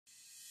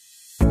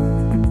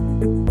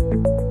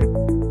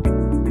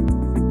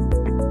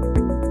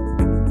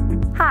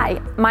Hi,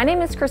 my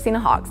name is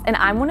Christina Hawks, and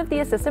I'm one of the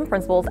assistant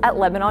principals at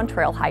Lebanon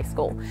Trail High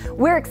School.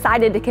 We're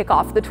excited to kick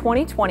off the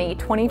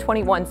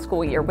 2020-2021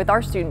 school year with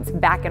our students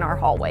back in our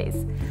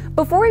hallways.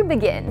 Before we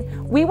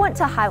begin, we want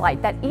to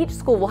highlight that each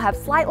school will have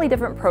slightly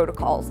different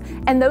protocols,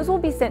 and those will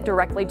be sent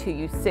directly to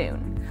you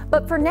soon.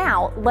 But for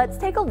now, let's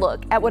take a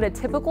look at what a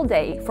typical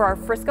day for our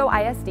Frisco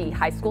ISD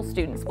high school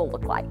students will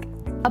look like.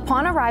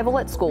 Upon arrival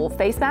at school,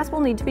 face masks will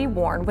need to be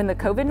worn when the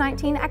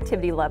COVID-19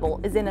 activity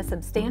level is in a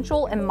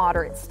substantial and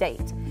moderate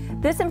state.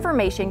 This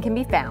information can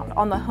be found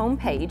on the home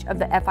page of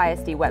the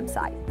FISD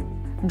website.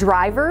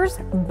 Drivers,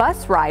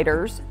 bus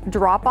riders,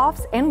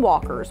 drop-offs, and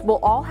walkers will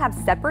all have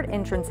separate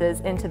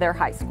entrances into their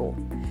high school.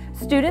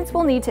 Students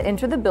will need to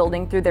enter the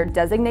building through their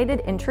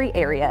designated entry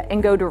area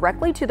and go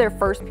directly to their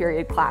first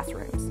period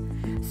classrooms.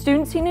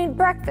 Students who need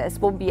breakfast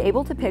will be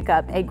able to pick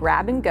up a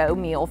grab-and-go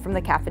meal from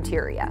the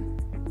cafeteria.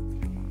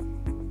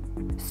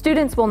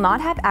 Students will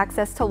not have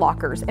access to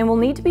lockers and will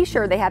need to be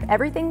sure they have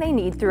everything they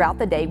need throughout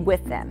the day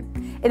with them.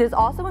 It is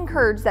also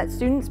encouraged that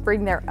students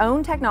bring their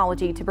own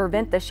technology to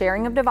prevent the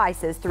sharing of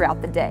devices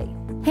throughout the day.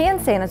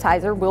 Hand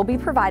sanitizer will be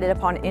provided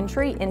upon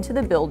entry into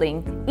the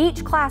building,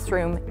 each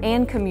classroom,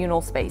 and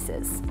communal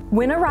spaces.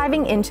 When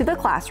arriving into the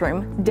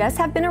classroom, desks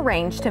have been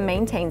arranged to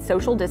maintain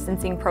social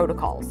distancing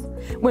protocols.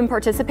 When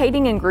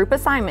participating in group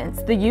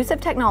assignments, the use of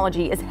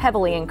technology is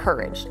heavily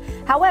encouraged.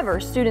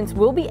 However, students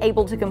will be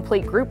able to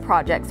complete group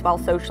projects while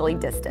socially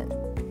distant.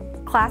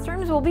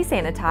 Classrooms will be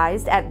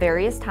sanitized at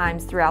various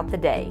times throughout the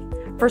day.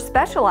 For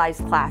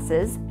specialized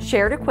classes,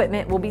 shared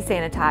equipment will be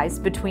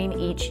sanitized between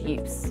each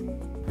use.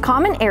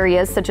 Common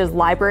areas such as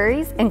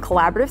libraries and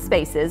collaborative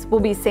spaces will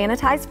be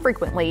sanitized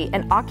frequently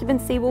and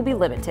occupancy will be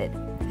limited.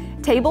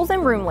 Tables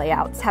and room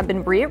layouts have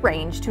been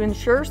rearranged to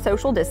ensure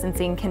social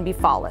distancing can be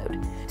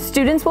followed.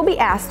 Students will be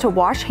asked to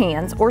wash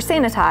hands or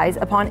sanitize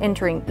upon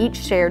entering each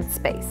shared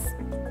space.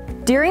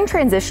 During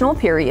transitional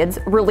periods,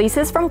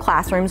 releases from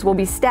classrooms will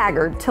be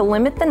staggered to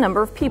limit the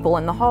number of people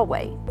in the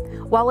hallway.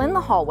 While in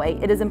the hallway,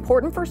 it is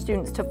important for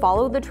students to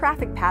follow the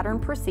traffic pattern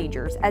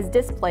procedures as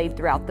displayed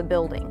throughout the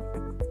building.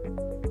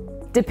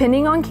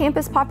 Depending on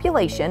campus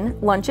population,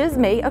 lunches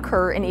may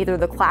occur in either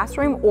the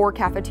classroom or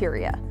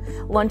cafeteria.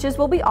 Lunches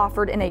will be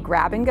offered in a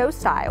grab-and-go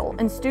style,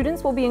 and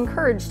students will be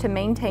encouraged to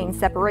maintain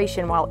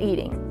separation while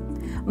eating.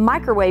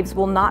 Microwaves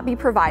will not be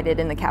provided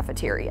in the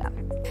cafeteria.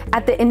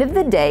 At the end of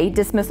the day,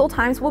 dismissal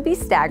times will be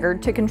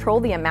staggered to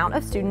control the amount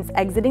of students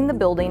exiting the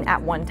building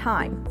at one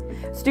time.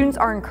 Students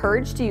are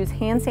encouraged to use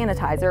hand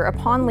sanitizer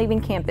upon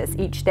leaving campus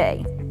each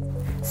day.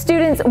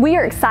 Students, we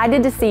are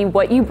excited to see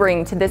what you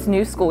bring to this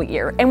new school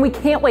year, and we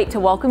can't wait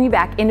to welcome you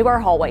back into our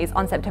hallways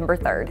on September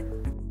 3rd.